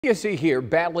You see here,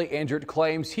 badly injured,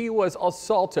 claims he was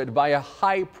assaulted by a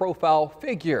high-profile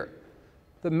figure,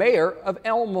 the mayor of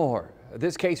Elmore.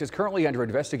 This case is currently under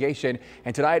investigation,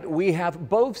 and tonight we have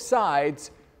both sides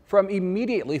from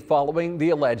immediately following the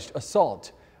alleged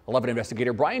assault. 11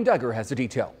 investigator Brian Duggar has the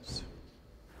details.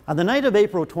 On the night of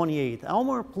April 28th,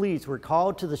 Elmore police were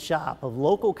called to the shop of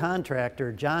local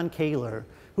contractor John Kaler,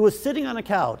 who was sitting on a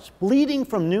couch, bleeding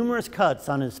from numerous cuts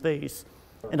on his face.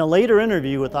 In a later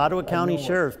interview with Ottawa County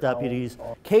Sheriff's deputies,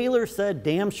 Kaler said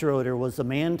Damschroder was the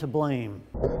man to blame.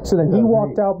 So then he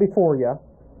walked out before you.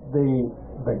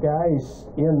 The guys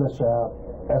in the shop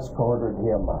escorted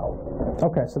him out.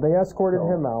 Okay, so they escorted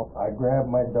him out. I grabbed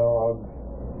my dog.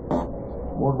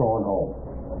 We're going home.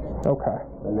 Okay.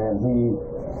 And then he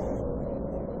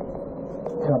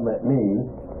come at me.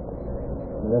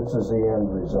 This is the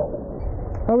end result.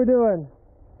 How we doing?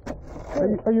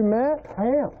 Are you Matt? I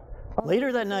am.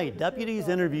 Later that night, deputies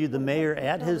interviewed the mayor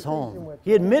at his home.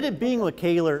 He admitted being with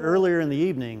Kaler earlier in the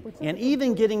evening and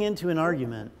even getting into an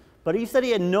argument, but he said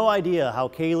he had no idea how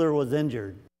Kaler was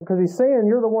injured. Because he's saying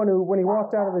you're the one who, when he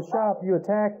walked out of the shop, you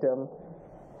attacked him.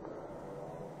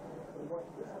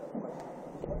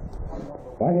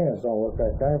 My hands don't look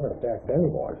like I haven't attacked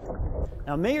anyone.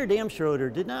 Now, Mayor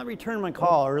Damschroder did not return my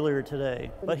call earlier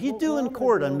today, but he's due in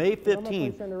court on May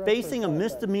 15th, facing a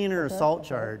misdemeanor assault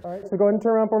charge. All right, so go ahead and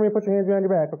turn around for me and put your hands behind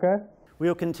your back, okay? We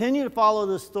will continue to follow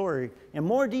this story, and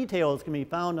more details can be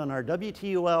found on our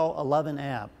WTUL 11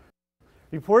 app.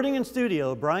 Reporting in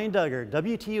studio, Brian Duggar,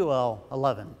 WTUL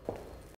 11.